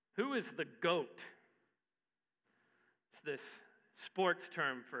Who is the GOAT? It's this sports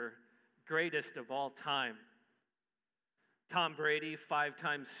term for greatest of all time. Tom Brady,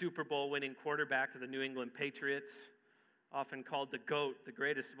 5-time Super Bowl winning quarterback of the New England Patriots, often called the GOAT, the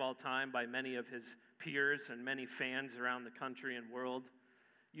greatest of all time by many of his peers and many fans around the country and world.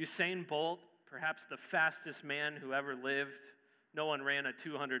 Usain Bolt, perhaps the fastest man who ever lived. No one ran a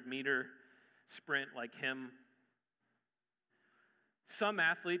 200-meter sprint like him. Some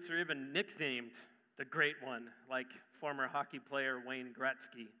athletes are even nicknamed the Great One, like former hockey player Wayne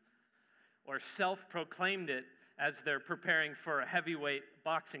Gretzky, or self-proclaimed it as they're preparing for a heavyweight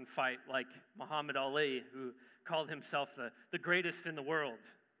boxing fight like Muhammad Ali, who called himself the greatest in the world,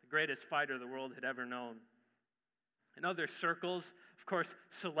 the greatest fighter the world had ever known. In other circles, of course,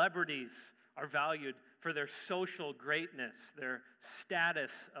 celebrities are valued for their social greatness, their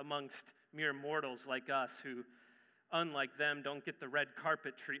status amongst mere mortals like us who, unlike them, don't get the red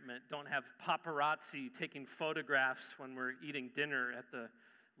carpet treatment, don't have paparazzi taking photographs when we're eating dinner at the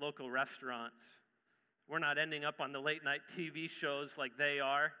local restaurants. We're not ending up on the late night TV shows like they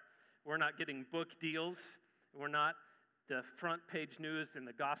are. We're not getting book deals. We're not the front page news in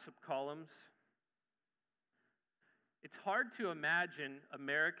the gossip columns. It's hard to imagine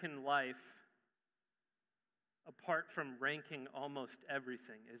American life apart from ranking almost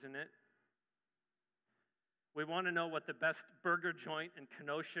everything, isn't it? We want to know what the best burger joint in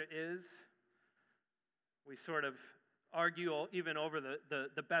Kenosha is. We sort of argue even over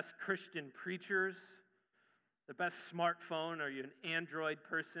the best Christian preachers, the best smartphone. Are you an Android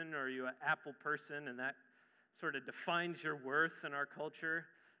person or are you an Apple person? And that sort of defines your worth in our culture.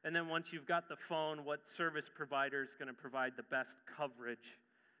 And then once you've got the phone, what service provider is going to provide the best coverage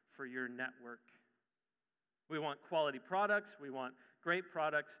for your network? We want quality products. We want great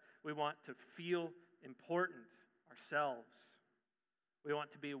products. We want to feel important ourselves. We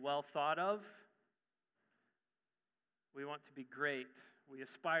want to be well thought of. We want to be great. We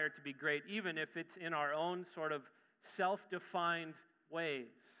aspire to be great, even if it's in our own sort of self-defined ways.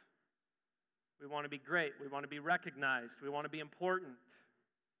 We want to be great. We want to be recognized. We want to be important.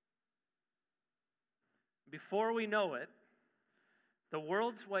 Before we know it, the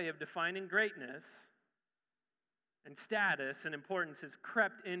world's way of defining greatness and status and importance has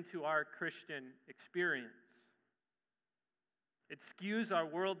crept into our Christian experience. It skews our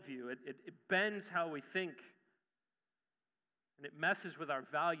worldview. It bends how we think. And it messes with our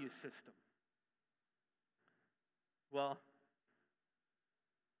value system. Well,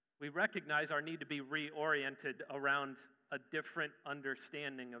 we recognize our need to be reoriented around a different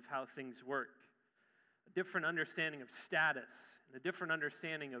understanding of how things work, a different understanding of status, and a different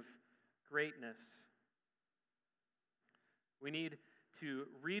understanding of greatness. We need to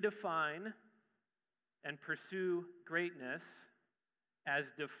redefine and pursue greatness as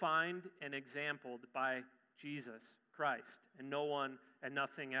defined and exampled by Jesus Christ and no one and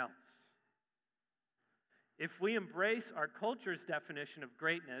nothing else. If we embrace our culture's definition of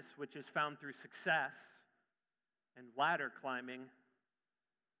greatness, which is found through success and ladder climbing,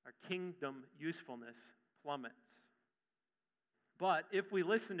 our kingdom usefulness plummets. But if we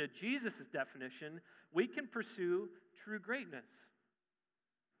listen to Jesus' definition, we can pursue true greatness.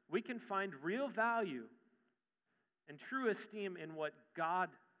 We can find real value and true esteem in what God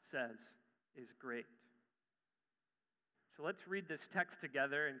says is great. So let's read this text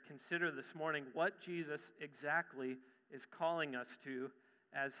together and consider this morning what Jesus exactly is calling us to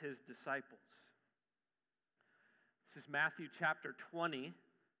as his disciples. This is Matthew chapter 20,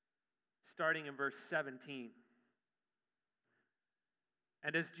 starting in verse 17.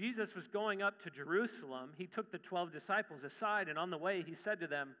 And as Jesus was going up to Jerusalem, he took the 12 disciples aside, and on the way he said to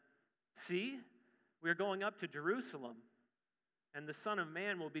them, "See, we are going up to Jerusalem, and the Son of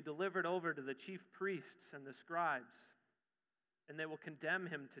Man will be delivered over to the chief priests and the scribes, and they will condemn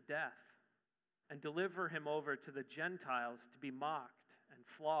him to death and deliver him over to the Gentiles to be mocked and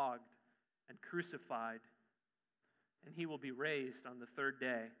flogged and crucified, and he will be raised on the third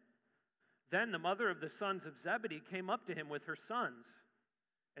day." Then the mother of the sons of Zebedee came up to him with her sons,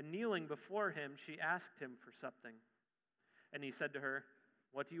 and kneeling before him, she asked him for something. And he said to her,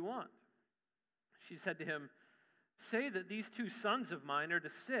 "What do you want?" She said to him, "Say that these 2 sons of mine are to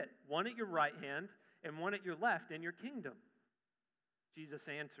sit, one at your right hand and one at your left in your kingdom." Jesus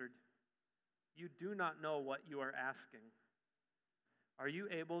answered, "You do not know what you are asking. Are you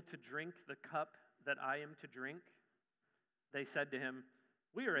able to drink the cup that I am to drink?" They said to him,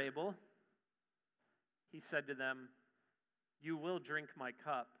 "We are able." He said to them, "You will drink my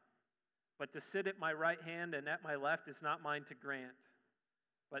cup, but to sit at my right hand and at my left is not mine to grant,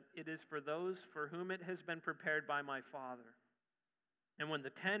 but it is for those for whom it has been prepared by my Father." And when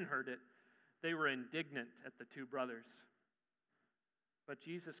the 10 heard it, they were indignant at the two brothers. But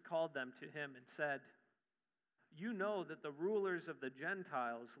Jesus called them to him and said, "You know that the rulers of the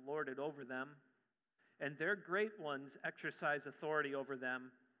Gentiles lord it over them, and their great ones exercise authority over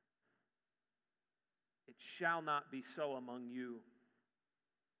them. It shall not be so among you.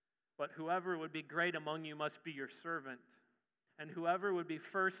 But whoever would be great among you must be your servant, and whoever would be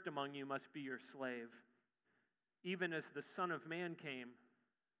first among you must be your slave. Even as the Son of Man came,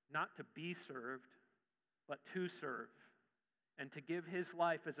 not to be served, but to serve, and to give his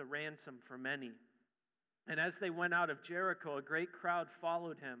life as a ransom for many." And as they went out of Jericho, a great crowd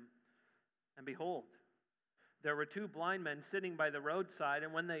followed him. And behold, there were two blind men sitting by the roadside,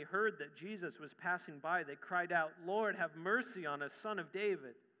 and when they heard that Jesus was passing by, they cried out, "Lord, have mercy on us, Son of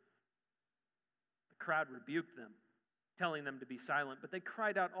David." The crowd rebuked them, telling them to be silent, but they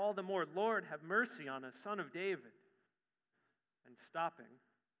cried out all the more, "Lord, have mercy on us, Son of David." And stopping,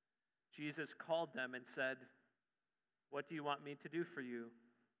 Jesus called them and said, "What do you want me to do for you?"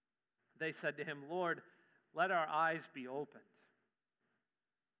 They said to him, "Lord, let our eyes be opened."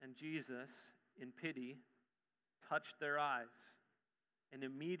 And Jesus, in pity, touched their eyes, and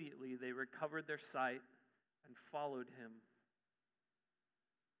immediately they recovered their sight and followed him.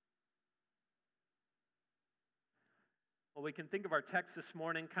 Well, we can think of our text this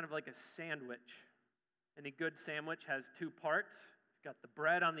morning kind of like a sandwich. Any good sandwich has two parts. You've got the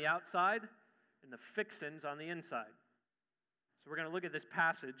bread on the outside and the fixins on the inside. So we're going to look at this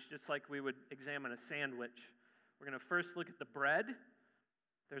passage just like we would examine a sandwich. We're going to first look at the bread.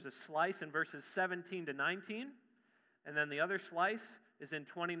 There's a slice in verses 17 to 19, and then the other slice is in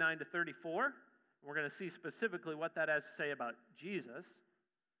 29 to 34. We're going to see specifically what that has to say about Jesus,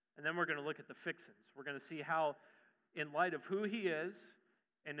 and then we're going to look at the fixins. We're going to see how, in light of who he is,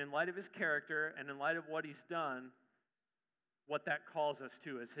 and in light of his character, and in light of what he's done, what that calls us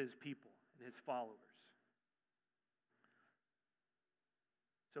to as his people and his followers.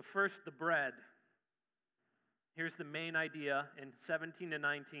 So first, the bread. Here's the main idea in 17 to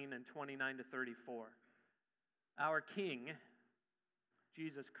 19 and 29 to 34. Our King,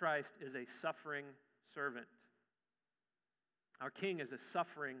 Jesus Christ, is a suffering servant. Our King is a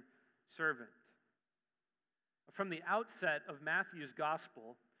suffering servant. From the outset of Matthew's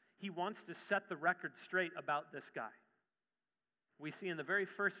gospel, he wants to set the record straight about this guy. We see in the very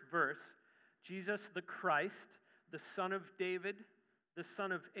first verse, Jesus the Christ, the Son of David, the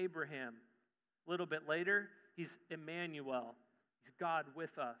son of Abraham. A little bit later, he's Emmanuel. He's God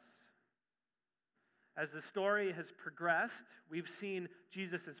with us. As the story has progressed, we've seen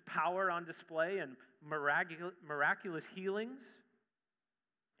Jesus' power on display and miraculous healings,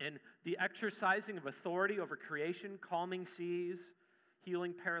 and the exercising of authority over creation, calming seas,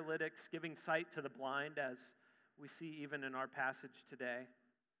 healing paralytics, giving sight to the blind, as we see even in our passage today.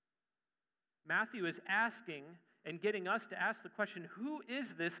 Matthew is asking and getting us to ask the question, who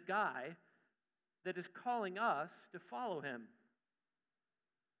is this guy that is calling us to follow him?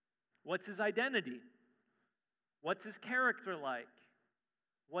 What's his identity? What's his character like?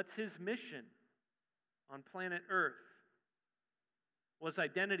 What's his mission on planet Earth? Well, his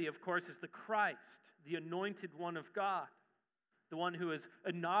identity, of course, is the Christ, the anointed one of God, the one who is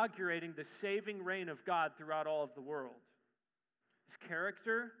inaugurating the saving reign of God throughout all of the world. His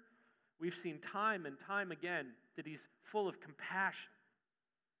character, we've seen time and time again that he's full of compassion.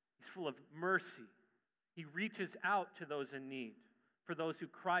 He's full of mercy. He reaches out to those in need. For those who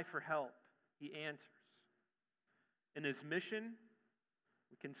cry for help, he answers. In his mission,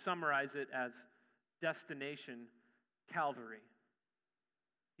 we can summarize it as destination Calvary.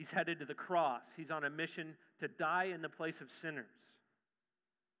 He's headed to the cross. He's on a mission to die in the place of sinners.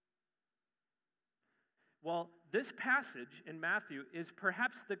 Well, this passage in Matthew is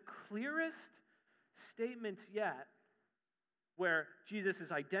perhaps the clearest statement yet where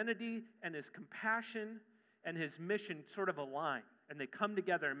Jesus' identity and his compassion and his mission sort of align, and they come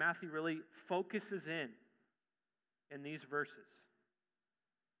together, and Matthew really focuses in these verses.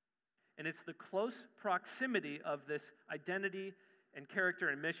 And it's the close proximity of this identity and character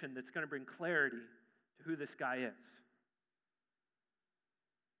and mission that's going to bring clarity to who this guy is.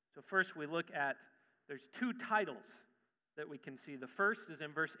 So first we look at, there's two titles that we can see. The first is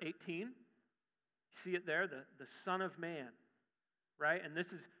in verse 18. You see it there, the Son of Man, right? And this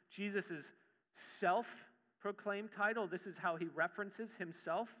is Jesus' self-proclaimed title. This is how he references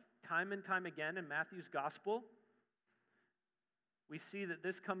himself time and time again in Matthew's gospel. We see that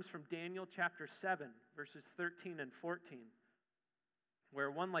this comes from Daniel chapter 7, verses 13 and 14,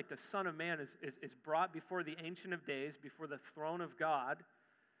 where one like the Son of Man is brought before the Ancient of Days, before the throne of God.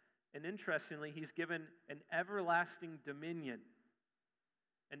 And interestingly, he's given an everlasting dominion.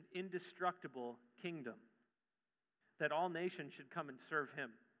 an indestructible kingdom, that all nations should come and serve him.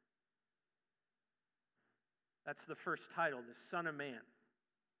 That's the first title, the Son of Man.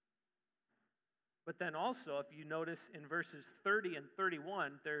 But then also, if you notice in verses 30 and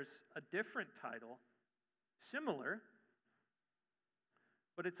 31, there's a different title, similar,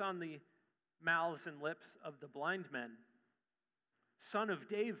 but it's on the mouths and lips of the blind men. Son of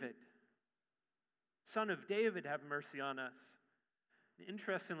David. Son of David, have mercy on us.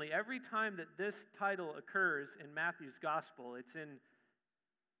 Interestingly, every time that this title occurs in Matthew's gospel, it's in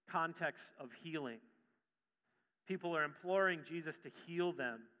context of healing. People are imploring Jesus to heal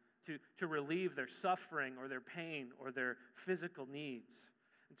them, to relieve their suffering or their pain or their physical needs.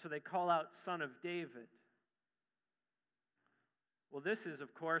 And so they call out Son of David. Well, this is,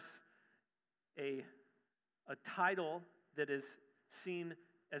 of course, a title that is seen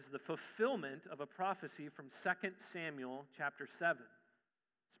as the fulfillment of a prophecy from 2 Samuel chapter 7.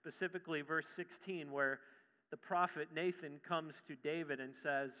 Specifically verse 16, where the prophet Nathan comes to David and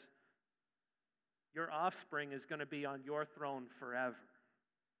says, your offspring is going to be on your throne forever.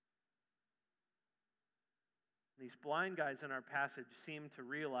 These blind guys in our passage seem to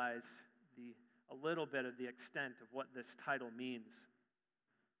realize a little bit of the extent of what this title means.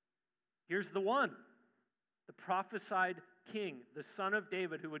 Here's the one, the prophesied king, the Son of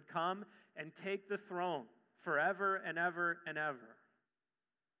David, who would come and take the throne forever and ever and ever.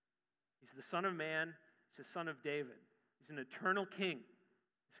 He's the Son of Man. He's the Son of David. He's an eternal king.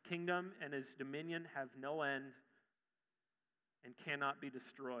 His kingdom and his dominion have no end and cannot be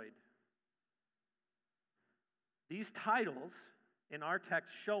destroyed. These titles in our text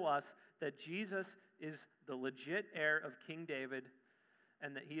show us that Jesus is the legit heir of King David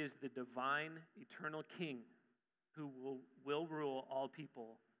and that he is the divine, eternal king who will rule all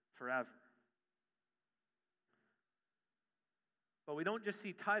people forever. But we don't just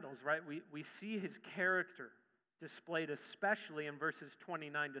see titles, right? We see his character displayed especially in verses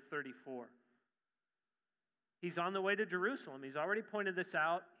 29 to 34. He's on the way to Jerusalem. He's already pointed this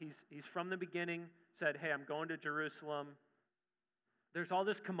out. He's from the beginning said, hey, I'm going to Jerusalem. There's all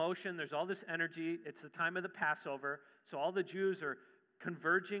this commotion. There's all this energy. It's the time of the Passover. So all the Jews are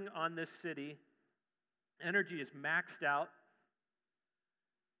converging on this city. Energy is maxed out.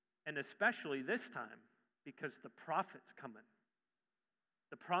 And especially this time, because the prophet's coming.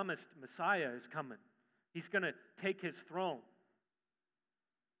 The promised Messiah is coming. He's going to take his throne.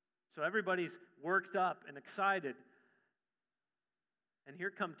 So everybody's worked up and excited. And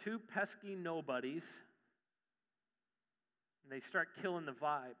here come two pesky nobodies. And they start killing the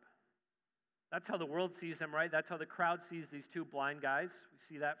vibe. That's how the world sees them, right? That's how the crowd sees these two blind guys.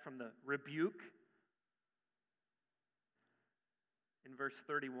 We see that from the rebuke. In verse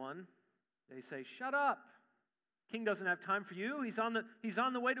 31, they say, shut up. King doesn't have time for you. He's on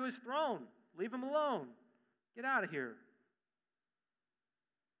the way to his throne. Leave him alone. Get out of here.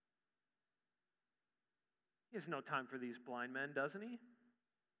 He has no time for these blind men, doesn't he?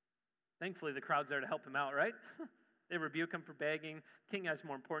 Thankfully, the crowd's there to help him out, right? They rebuke him for begging. King has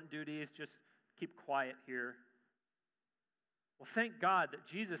more important duties. Just keep quiet here. Well, thank God that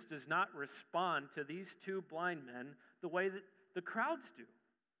Jesus does not respond to these two blind men the way that the crowds do.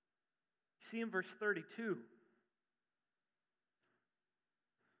 You see in verse 32,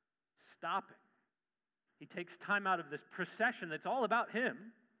 stopping. He takes time out of this procession that's all about him.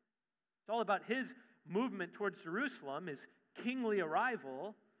 It's all about his movement towards Jerusalem, his kingly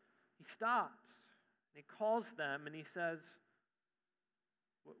arrival. He stops. And he calls them and he says,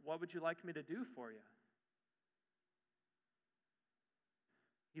 what would you like me to do for you?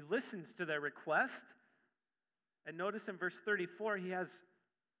 He listens to their request. And notice in verse 34, he has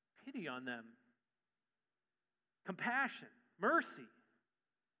pity on them. Compassion, mercy.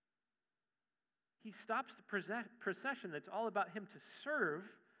 He stops the procession that's all about him to serve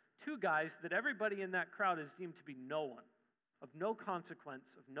two guys that everybody in that crowd is deemed to be no one, of no consequence,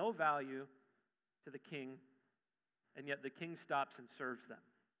 of no value to the king, and yet the king stops and serves them.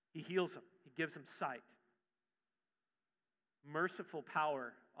 He heals them. He gives them sight. Merciful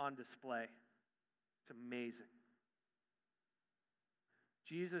power on display. It's amazing.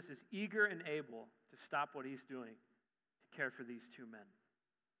 Jesus is eager and able to stop what he's doing to care for these two men.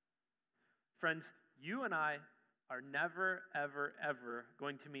 Friends, you and I are never, ever, ever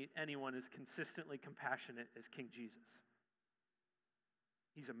going to meet anyone as consistently compassionate as King Jesus.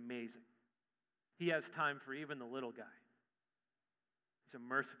 He's amazing. He has time for even the little guy. He's a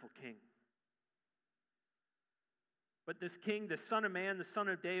merciful king. But this king, the Son of Man, the Son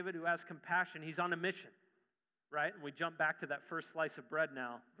of David, who has compassion, he's on a mission, right? And we jump back to that first slice of bread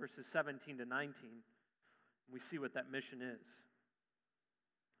now, verses 17 to 19. And we see what that mission is.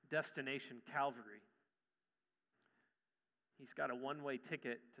 destination Calvary. He's got a one-way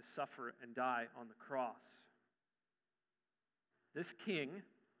ticket to suffer and die on the cross. This king,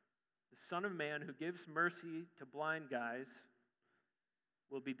 the Son of Man who gives mercy to blind guys,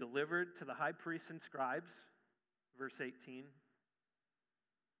 will be delivered to the high priests and scribes, verse 18.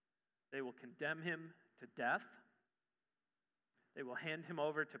 They will condemn him to death. They will hand him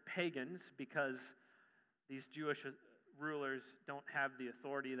over to pagans because these Jewish rulers don't have the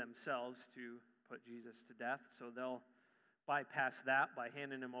authority themselves to put Jesus to death, so they'll bypass that by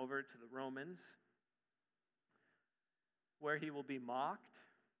handing him over to the Romans, where he will be mocked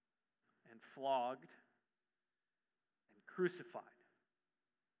and flogged and crucified.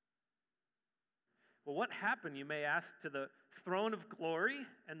 Well, what happened, you may ask, to the throne of glory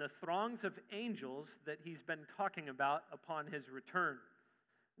and the throngs of angels that he's been talking about upon his return?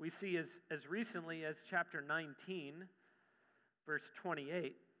 We see as recently as chapter 19, verse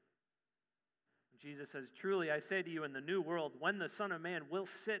 28, Jesus says, "Truly I say to you, in the new world, when the Son of Man will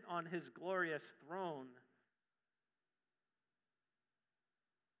sit on his glorious throne,"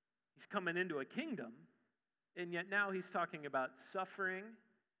 he's coming into a kingdom, and yet now he's talking about suffering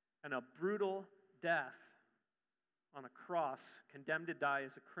and a brutal death on a cross, condemned to die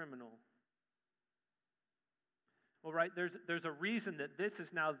as a criminal. Well, right, there's a reason that this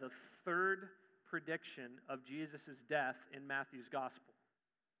is now the third prediction of Jesus' death in Matthew's gospel.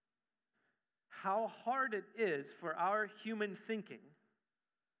 How hard it is for our human thinking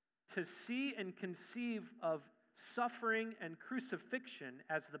to see and conceive of suffering and crucifixion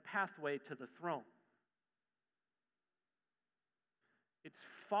as the pathway to the throne. It's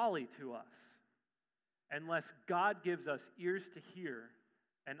folly to us unless God gives us ears to hear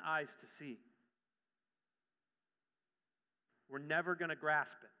and eyes to see. We're never going to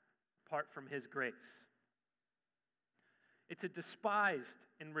grasp it apart from his grace. It's a despised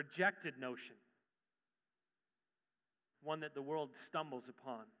and rejected notion, one that the world stumbles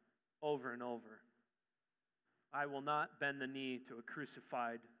upon over and over. I will not bend the knee to a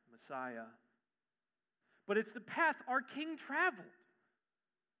crucified Messiah. But it's the path our King traveled.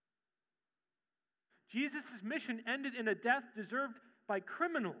 Jesus' mission ended in a death deserved by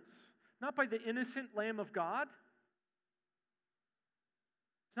criminals, not by the innocent Lamb of God.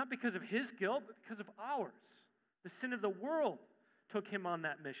 It's not because of his guilt, but because of ours. The sin of the world took him on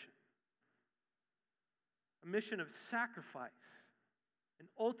that mission. A mission of sacrifice, an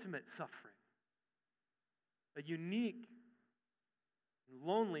ultimate suffering, a unique and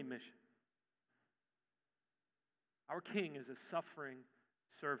lonely mission. Our King is a suffering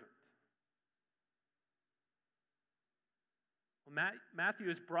servant. Well, Matthew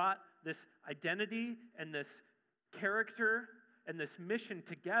has brought this identity and this character and this mission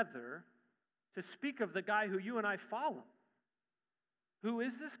together to speak of the guy who you and I follow. Who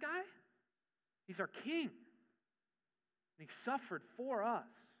is this guy? He's our King. And he suffered for us.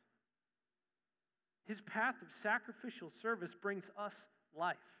 His path of sacrificial service brings us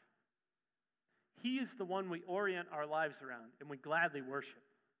life. He is the one we orient our lives around and we gladly worship.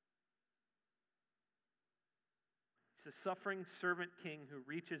 He's the suffering servant king who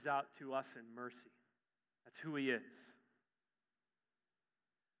reaches out to us in mercy. That's who he is.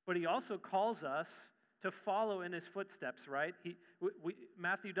 But he also calls us to follow in his footsteps, right?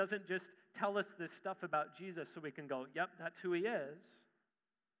 Matthew doesn't just tell us this stuff about Jesus so we can go, yep, that's who he is,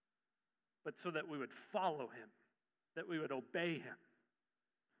 but so that we would follow him, that we would obey him.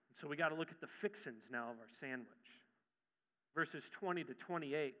 And so we got to look at the fixins now of our sandwich. Verses 20 to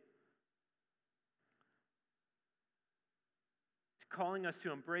 28. It's calling us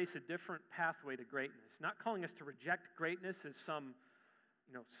to embrace a different pathway to greatness, not calling us to reject greatness as some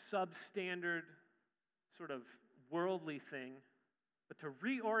substandard, sort of worldly thing, but to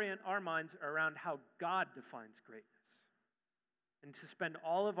reorient our minds around how God defines greatness. And to spend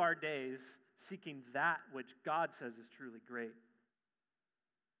all of our days seeking that which God says is truly great.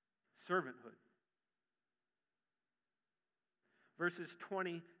 Servanthood. Verses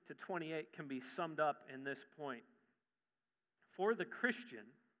 20 to 28 can be summed up in this point. For the Christian,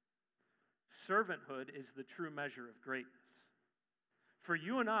 servanthood is the true measure of greatness. For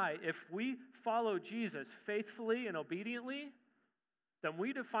you and I, if we follow Jesus faithfully and obediently, then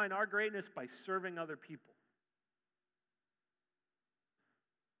we define our greatness by serving other people.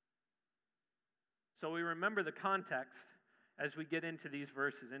 So we remember the context as we get into these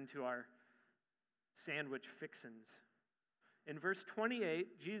verses, into our sandwich fixins. In verse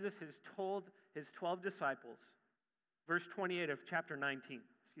 28, Jesus has told his 12 disciples, verse 28 of chapter 19,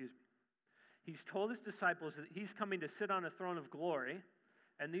 he's told his disciples that he's coming to sit on a throne of glory,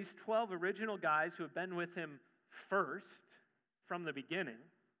 and these 12 original guys who have been with him first, from the beginning,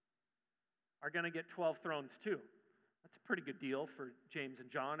 are going to get 12 thrones too. That's a pretty good deal for James and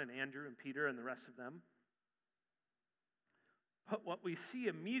John and Andrew and Peter and the rest of them. But what we see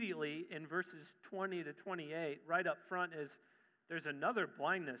immediately in verses 20 to 28, right up front, is there's another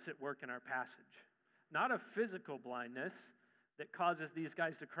blindness at work in our passage. Not a physical blindness that causes these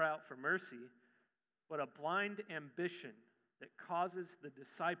guys to cry out for mercy, but a blind ambition that causes the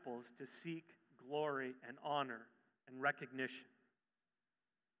disciples to seek glory and honor and recognition.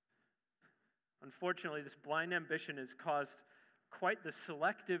 Unfortunately, this blind ambition has caused quite the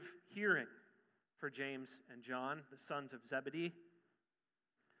selective hearing for James and John, the sons of Zebedee.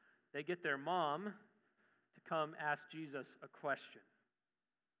 They get their mom to come ask Jesus a question.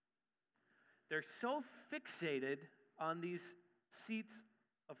 They're so fixated on these seats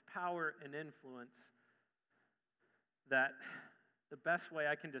of power and influence that the best way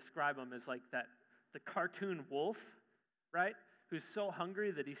I can describe them is like the cartoon wolf, right? Who's so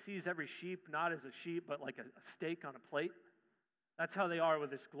hungry that he sees every sheep not as a sheep, but like a steak on a plate. That's how they are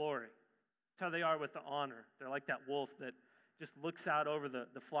with this glory. That's how they are with the honor. They're like that wolf that just looks out over the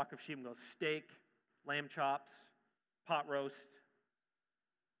flock of sheep and goes, steak, lamb chops, pot roast.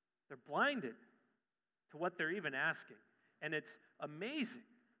 They're blinded to what they're even asking. And it's amazing,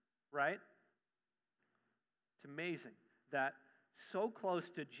 right? It's amazing that so close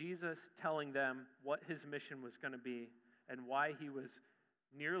to Jesus telling them what his mission was going to be and why he was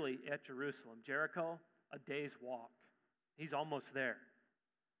nearly at Jerusalem. Jericho, a day's walk. He's almost there.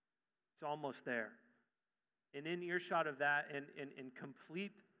 He's almost there. And in earshot of that, and in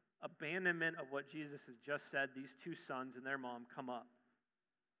complete abandonment of what Jesus has just said, these two sons and their mom come up.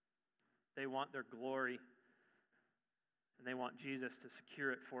 They want their glory, and they want Jesus to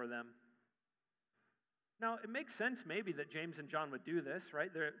secure it for them. Now, it makes sense maybe that James and John would do this, right?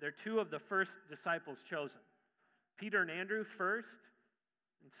 They're two of the first disciples chosen. Peter and Andrew first,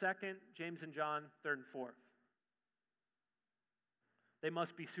 and second, James and John third and fourth. They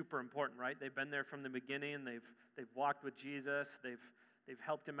must be super important, right? They've been there from the beginning. They've walked with Jesus. They've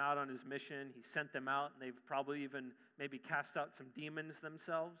helped him out on his mission. He sent them out, and they've probably even maybe cast out some demons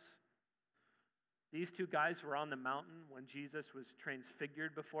themselves. These two guys were on the mountain when Jesus was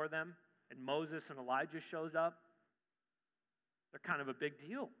transfigured before them, and Moses and Elijah shows up. They're kind of a big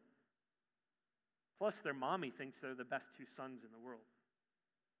deal. Plus, their mommy thinks they're the best two sons in the world.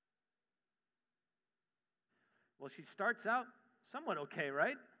 Well, she starts out somewhat okay,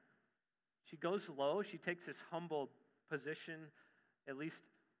 right? She goes low. She takes this humble position, at least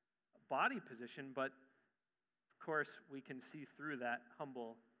body position, but of course, we can see through that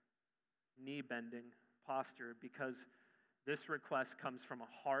humble knee-bending posture because this request comes from a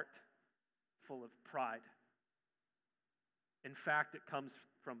heart full of pride. In fact, it comes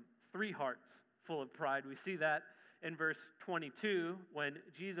from three hearts full of pride. We see that in verse 22 when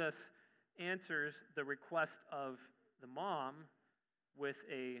Jesus answers the request of the mom with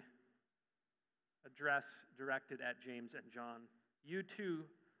a address directed at James and John. You too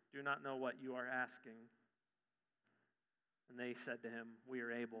do not know what you are asking. And they said to him, we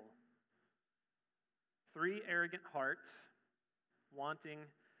are able. Three arrogant hearts wanting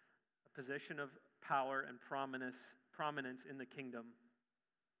a position of power and prominence in the kingdom.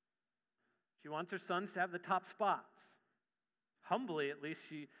 She wants her sons to have the top spots. Humbly, at least,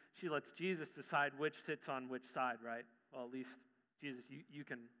 she lets Jesus decide which sits on which side, right? Well, at least, Jesus, you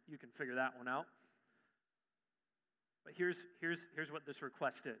can figure that one out. But here's what this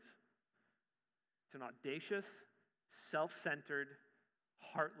request is. It's an audacious, self-centered,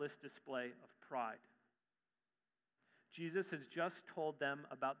 heartless display of pride. Jesus has just told them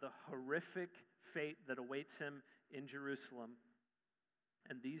about the horrific fate that awaits him in Jerusalem.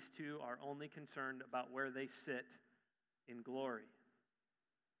 And these two are only concerned about where they sit in glory.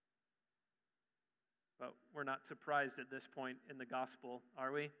 But we're not surprised at this point in the gospel,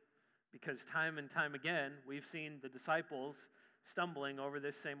 are we? Because time and time again, we've seen the disciples stumbling over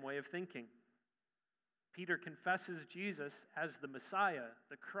this same way of thinking. Peter confesses Jesus as the Messiah,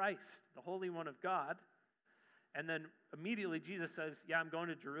 the Christ, the Holy One of God. And then immediately Jesus says, yeah, I'm going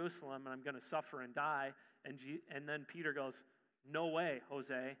to Jerusalem and I'm going to suffer and die. And then Peter goes, no way,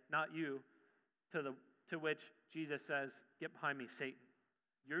 Jose, not you. To which Jesus says, get behind me, Satan.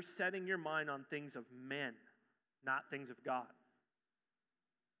 You're setting your mind on things of men, not things of God.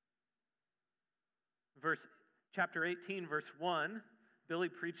 Chapter 18, verse 1, Billy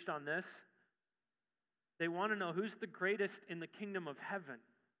preached on this. They want to know who's the greatest in the kingdom of heaven.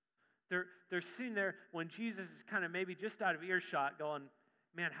 They're sitting there when Jesus is kind of maybe just out of earshot going,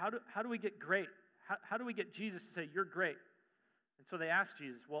 man, how do we get great? How do we get Jesus to say, you're great? And so they ask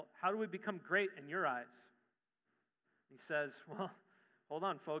Jesus, well, how do we become great in your eyes? He says, well, Hold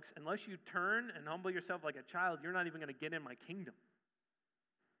on, folks. Unless you turn and humble yourself like a child, you're not even going to get in my kingdom.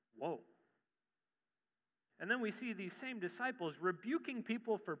 Whoa. And then we see these same disciples rebuking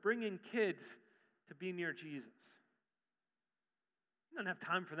people for bringing kids to be near Jesus. You don't have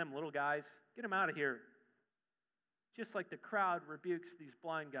time for them little guys. Get them out of here. Just like the crowd rebukes these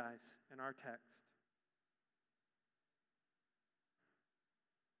blind guys in our text.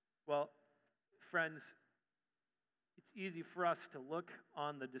 Well, friends, it's easy for us to look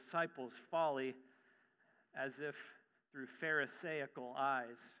on the disciples' folly as if through Pharisaical eyes.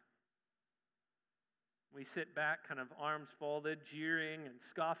 We sit back, kind of arms folded, jeering and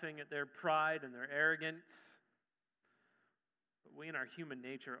scoffing at their pride and their arrogance. But we in our human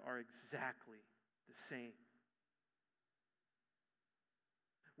nature are exactly the same.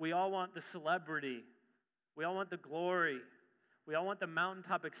 We all want the celebrity. We all want the glory. We all want the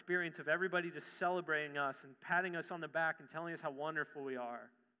mountaintop experience of everybody just celebrating us and patting us on the back and telling us how wonderful we are.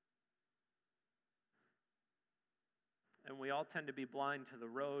 And we all tend to be blind to the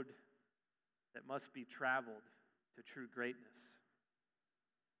road that must be traveled to true greatness.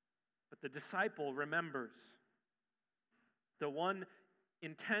 But the disciple remembers. The one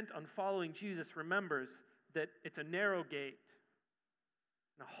intent on following Jesus remembers that it's a narrow gate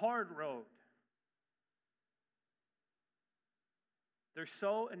and a hard road. They're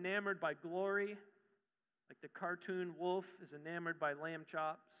so enamored by glory, like the cartoon wolf is enamored by lamb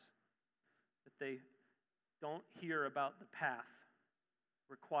chops, that they don't hear about the path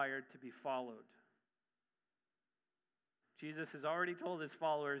required to be followed. Jesus has already told his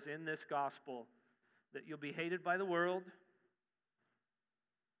followers in this gospel that you'll be hated by the world,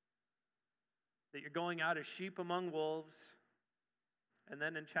 that you're going out as sheep among wolves, and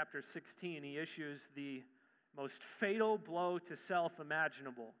then in chapter 16 he issues the most fatal blow to self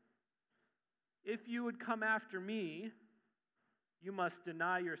imaginable. If you would come after me, you must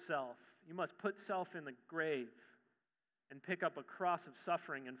deny yourself. You must put self in the grave and pick up a cross of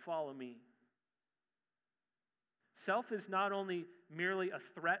suffering and follow me. Self is not only merely a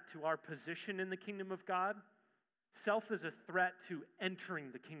threat to our position in the kingdom of God, self is a threat to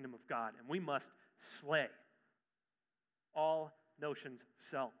entering the kingdom of God, and we must slay all notions of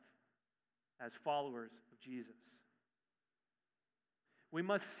self as followers of Jesus. We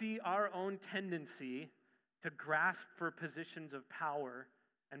must see our own tendency to grasp for positions of power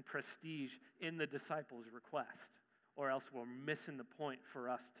and prestige in the disciples' request, or else we're missing the point for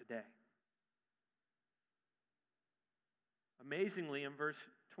us today. Amazingly, in verse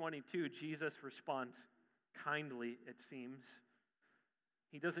 22, Jesus responds kindly, it seems.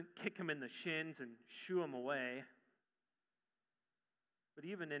 He doesn't kick him in the shins and shoo him away. But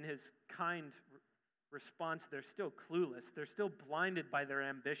even in his kind response, they're still clueless. They're still blinded by their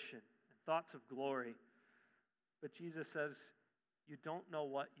ambition and thoughts of glory. But Jesus says, you don't know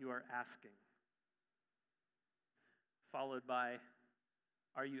what you are asking. Followed by,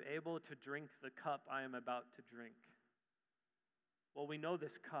 are you able to drink the cup I am about to drink? Well, we know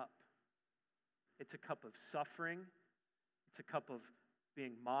this cup. It's a cup of suffering. It's a cup of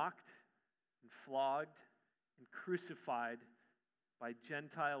being mocked and flogged and crucified by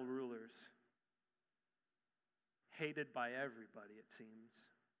Gentile rulers. Hated by everybody, it seems.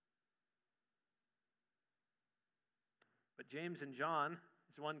 But James and John,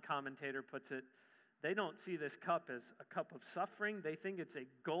 as one commentator puts it, they don't see this cup as a cup of suffering. They think it's a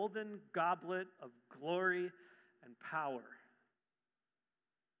golden goblet of glory and power.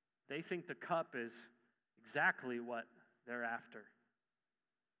 They think the cup is exactly what they're after.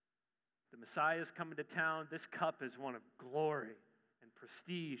 The Messiah is coming to town. This cup is one of glory and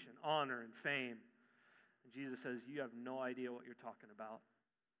prestige and honor and fame. And Jesus says, you have no idea what you're talking about.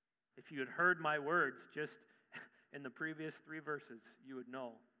 If you had heard my words just in the previous 3 verses, you would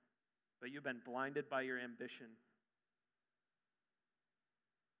know. But you've been blinded by your ambition.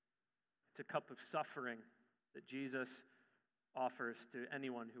 It's a cup of suffering that Jesus offers to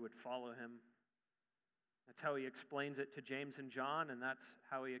anyone who would follow him. That's how he explains it to James and John, and that's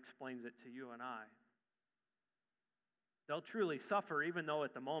how he explains it to you and I. They'll truly suffer, even though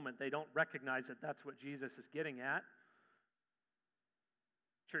at the moment they don't recognize that that's what Jesus is getting at.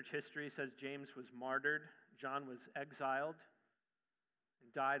 Church history says James was martyred, John was exiled,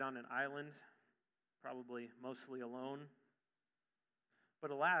 and died on an island, probably mostly alone.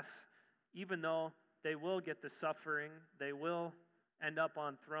 But alas, even though they will get the suffering, they will end up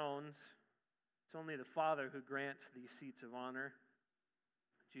on thrones, it's only the Father who grants these seats of honor.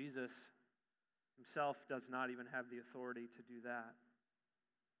 Jesus himself does not even have the authority to do that.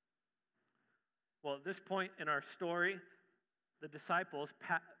 Well, at this point in our story, the disciples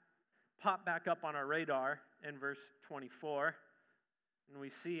pop back up on our radar in verse 24. And we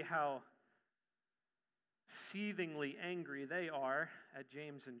see how seethingly angry they are at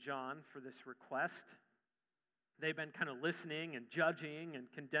James and John for this request. They've been kind of listening and judging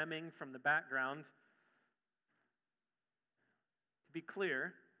and condemning from the background. To be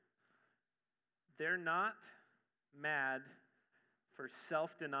clear, they're not mad for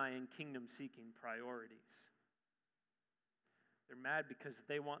self-denying, kingdom-seeking priorities. They're mad because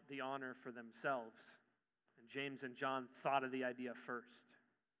they want the honor for themselves. And James and John thought of the idea first.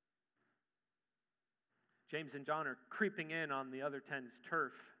 James and John are creeping in on the other 10's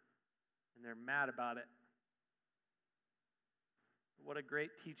turf, and they're mad about it. What a great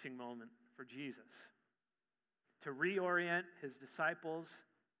teaching moment for Jesus, to reorient his disciples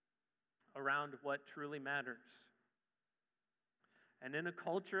around what truly matters. And in a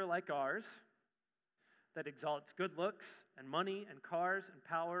culture like ours that exalts good looks and money and cars and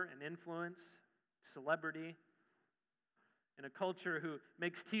power and influence, celebrity, in a culture who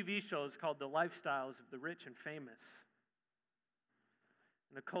makes TV shows called The Lifestyles of the Rich and Famous,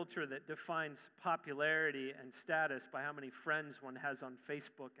 in a culture that defines popularity and status by how many friends one has on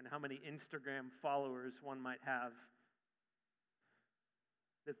Facebook and how many Instagram followers one might have,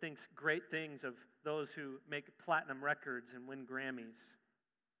 that thinks great things of those who make platinum records and win Grammys.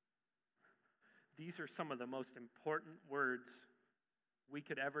 These are some of the most important words we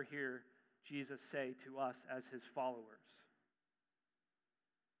could ever hear Jesus say to us as his followers.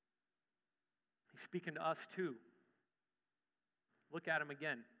 He's speaking to us too. Look at him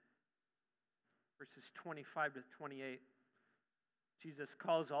again. Verses 25 to 28. Jesus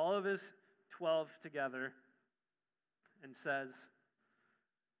calls all of his 12 together and says,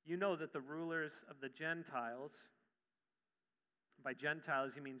 "You know that the rulers of the Gentiles," by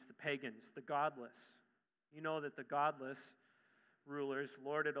Gentiles he means the pagans, the godless. "You know that the godless rulers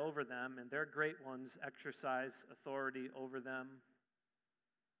lord it over them, and their great ones exercise authority over them.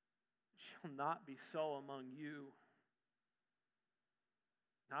 It shall not be so among you.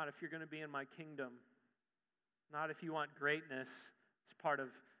 Not if you're going to be in my kingdom. Not if you want greatness. It's part of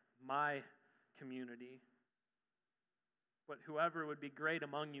my community. But whoever would be great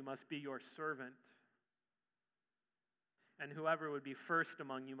among you must be your servant. And whoever would be first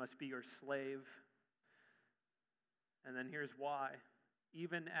among you must be your slave." And then here's why.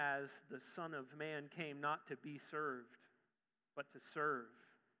 "Even as the Son of Man came not to be served, but to serve,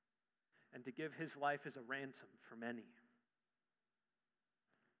 and to give his life as a ransom for many."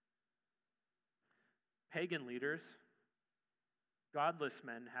 Pagan leaders, godless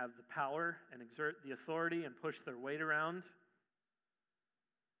men, have the power and exert the authority and push their weight around.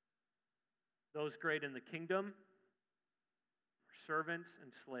 Those great in the kingdom are servants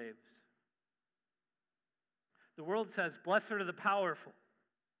and slaves. The world says, "Blessed are the powerful."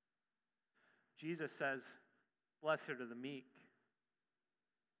 Jesus says, "Blessed are the meek."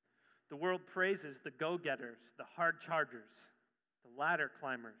 The world praises the go-getters, the hard chargers, the ladder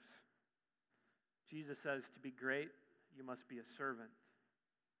climbers. Jesus says, to be great, you must be a servant.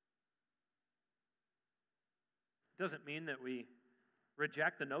 It doesn't mean that we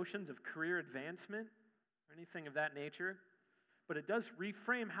reject the notions of career advancement or anything of that nature, but it does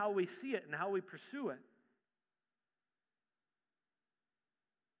reframe how we see it and how we pursue it.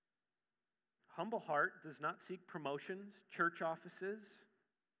 Humble heart does not seek promotions, church offices,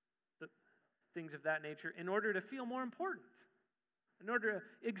 things of that nature, in order to feel more important, in order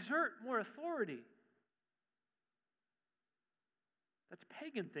to exert more authority. That's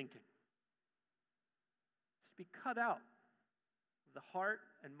pagan thinking. It's to be cut out of the heart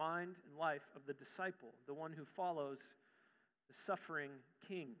and mind and life of the disciple, the one who follows the suffering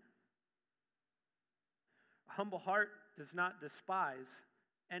king. A humble heart does not despise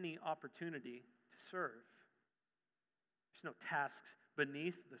any opportunity to serve. There's no tasks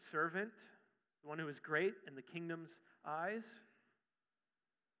beneath the servant, the one who is great in the kingdom's eyes.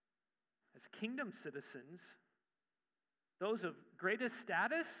 As kingdom citizens, those of greatest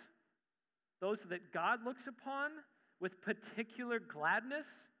status, those that God looks upon with particular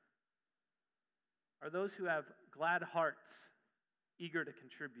gladness, are those who have glad hearts, eager to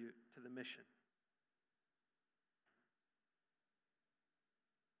contribute to the mission.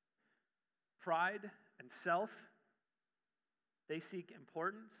 Pride and self, they seek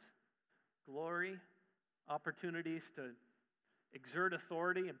importance, glory, opportunities to exert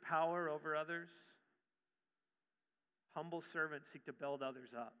authority and power over others. Humble servants seek to build others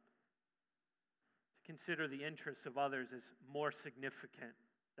up, to consider the interests of others as more significant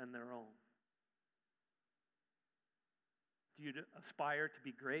than their own. Do you aspire to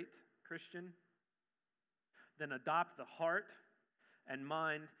be great, Christian? Then adopt the heart and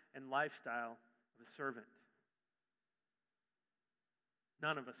mind and lifestyle of a servant.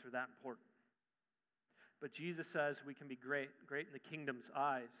 None of us are that important. But Jesus says we can be great in the kingdom's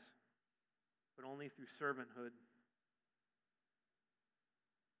eyes, but only through servanthood.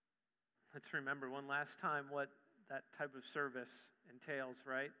 Let's remember one last time what that type of service entails,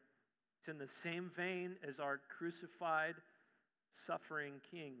 right? It's in the same vein as our crucified, suffering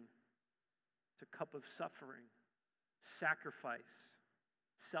King. It's a cup of suffering, sacrifice,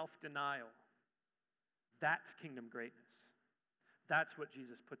 self-denial. That's kingdom greatness. That's what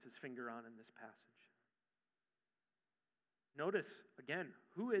Jesus puts his finger on in this passage. Notice, again,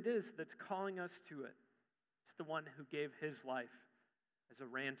 who it is that's calling us to it. It's the one who gave his life as a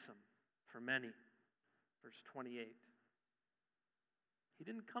ransom for many. Verse 28. He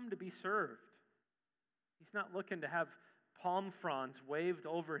didn't come to be served. He's not looking to have palm fronds waved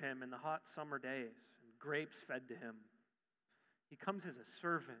over him in the hot summer days and grapes fed to him. He comes as a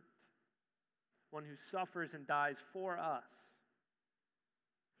servant, one who suffers and dies for us.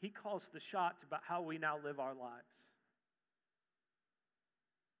 He calls the shots about how we now live our lives.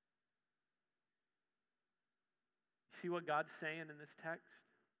 See what God's saying in this text?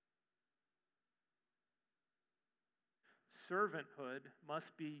 Servanthood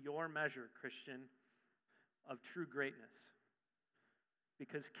must be your measure, Christian, of true greatness.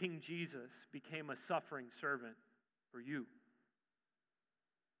 Because King Jesus became a suffering servant for you.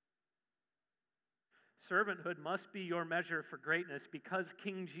 Servanthood must be your measure for greatness because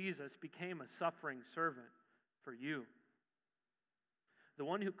King Jesus became a suffering servant for you. The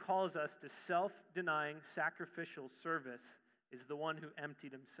one who calls us to self-denying sacrificial service is the one who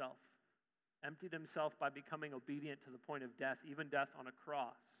emptied himself by becoming obedient to the point of death, even death on a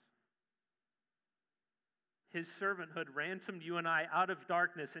cross. His servanthood ransomed you and I out of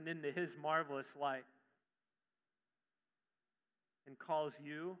darkness and into his marvelous light, and calls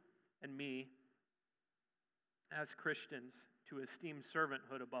you and me as Christians to esteem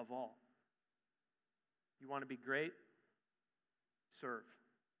servanthood above all. You want to be great? Serve.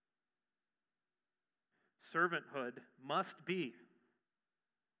 Servanthood must be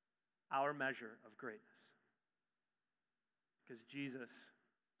our measure of greatness because Jesus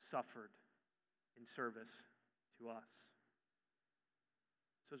suffered in service to us.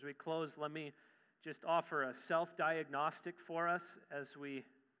 So as we close, let me just offer a self-diagnostic for us as we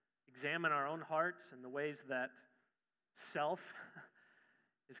examine our own hearts and the ways that self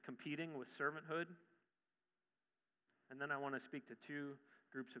is competing with servanthood. And then I want to speak to two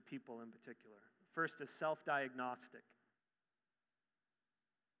groups of people in particular. First is self-diagnostic.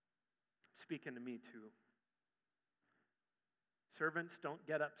 Speaking to me too. Servants don't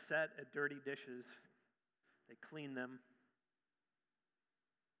get upset at dirty dishes. They clean them.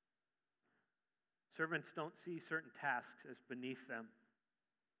 Servants don't see certain tasks as beneath them.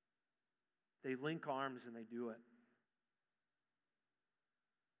 They link arms and they do it.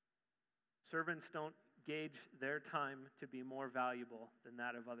 Servants don't gauge their time to be more valuable than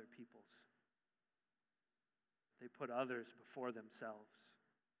that of other people's. They put others before themselves.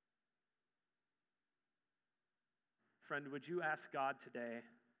 Friend, would you ask God today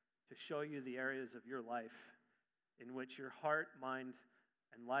to show you the areas of your life in which your heart, mind,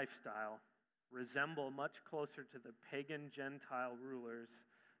 and lifestyle resemble much closer to the pagan Gentile rulers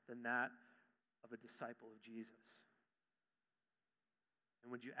than that of a disciple of Jesus?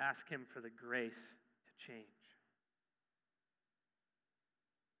 And would you ask him for the grace to change?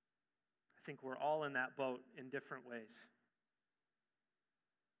 I think we're all in that boat in different ways.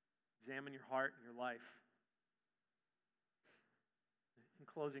 Examine your heart and your life. In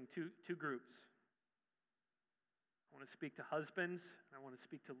closing, two groups. I want to speak to husbands, and I want to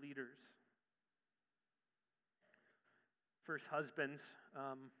speak to leaders. First, husbands.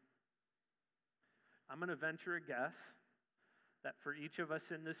 I'm going to venture a guess that for each of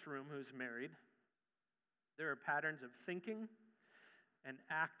us in this room who's married, there are patterns of thinking and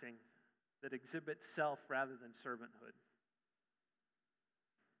acting that exhibit self rather than servanthood,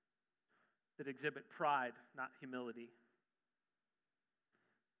 that exhibit pride, not humility.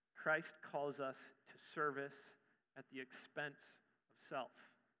 Christ calls us to service at the expense of self.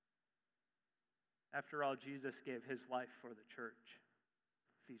 After all, Jesus gave his life for the church.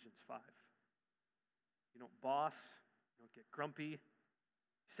 Ephesians 5. You don't boss, you don't get grumpy, you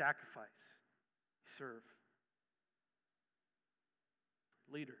sacrifice, you serve.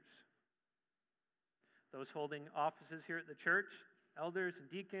 Leaders. Those holding offices here at the church, elders and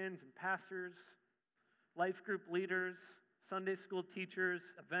deacons and pastors, life group leaders, Sunday school teachers,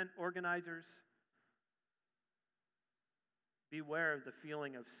 event organizers. Beware of the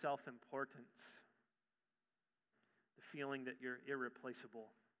feeling of self-importance, the feeling that you're irreplaceable.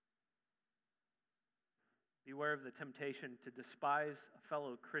 Beware of the temptation to despise a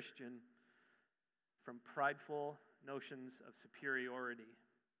fellow Christian from prideful notions of superiority.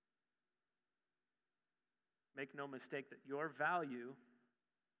 Make no mistake that your value,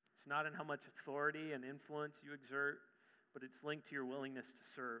 it's not in how much authority and influence you exert, but it's linked to your willingness to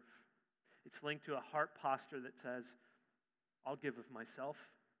serve. It's linked to a heart posture that says, I'll give of myself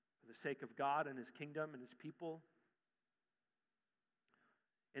for the sake of God and his kingdom and his people.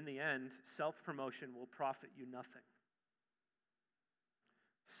 In the end, self-promotion will profit you nothing.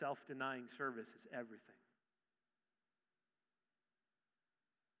 Self-denying service is everything.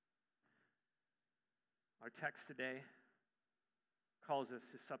 Our text today calls us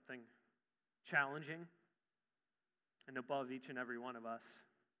to something challenging and above each and every one of us.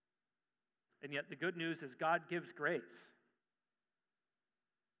 And yet the good news is God gives grace.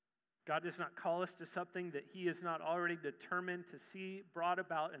 God does not call us to something that he is not already determined to see brought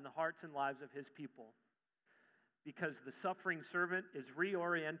about in the hearts and lives of his people. Because the suffering servant is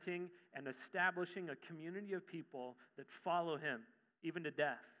reorienting and establishing a community of people that follow him, even to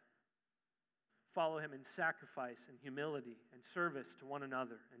death. Follow him in sacrifice and humility and service to one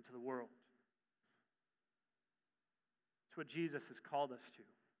another and to the world. It's what Jesus has called us to.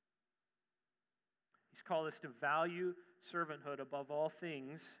 He's called us to value servanthood above all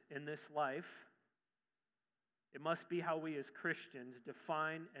things in this life. It must be how we as Christians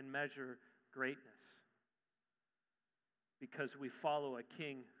define and measure greatness. Because we follow a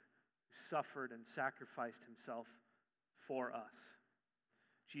king who suffered and sacrificed himself for us.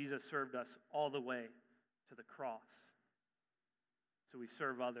 Jesus served us all the way to the cross. So we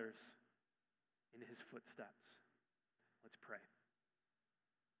serve others in his footsteps. Let's pray.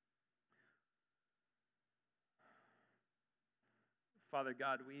 Father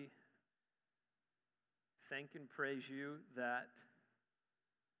God, we thank and praise you that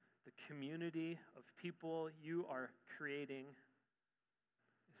the community of people you are creating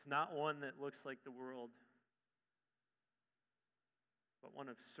is not one that looks like the world, but one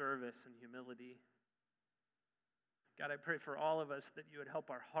of service and humility. God, I pray for all of us that you would help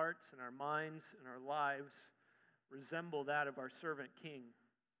our hearts and our minds and our lives resemble that of our servant king,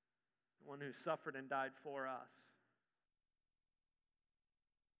 the one who suffered and died for us.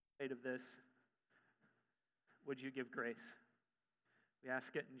 Of this, would you give grace? We ask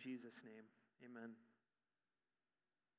it in Jesus' name. Amen.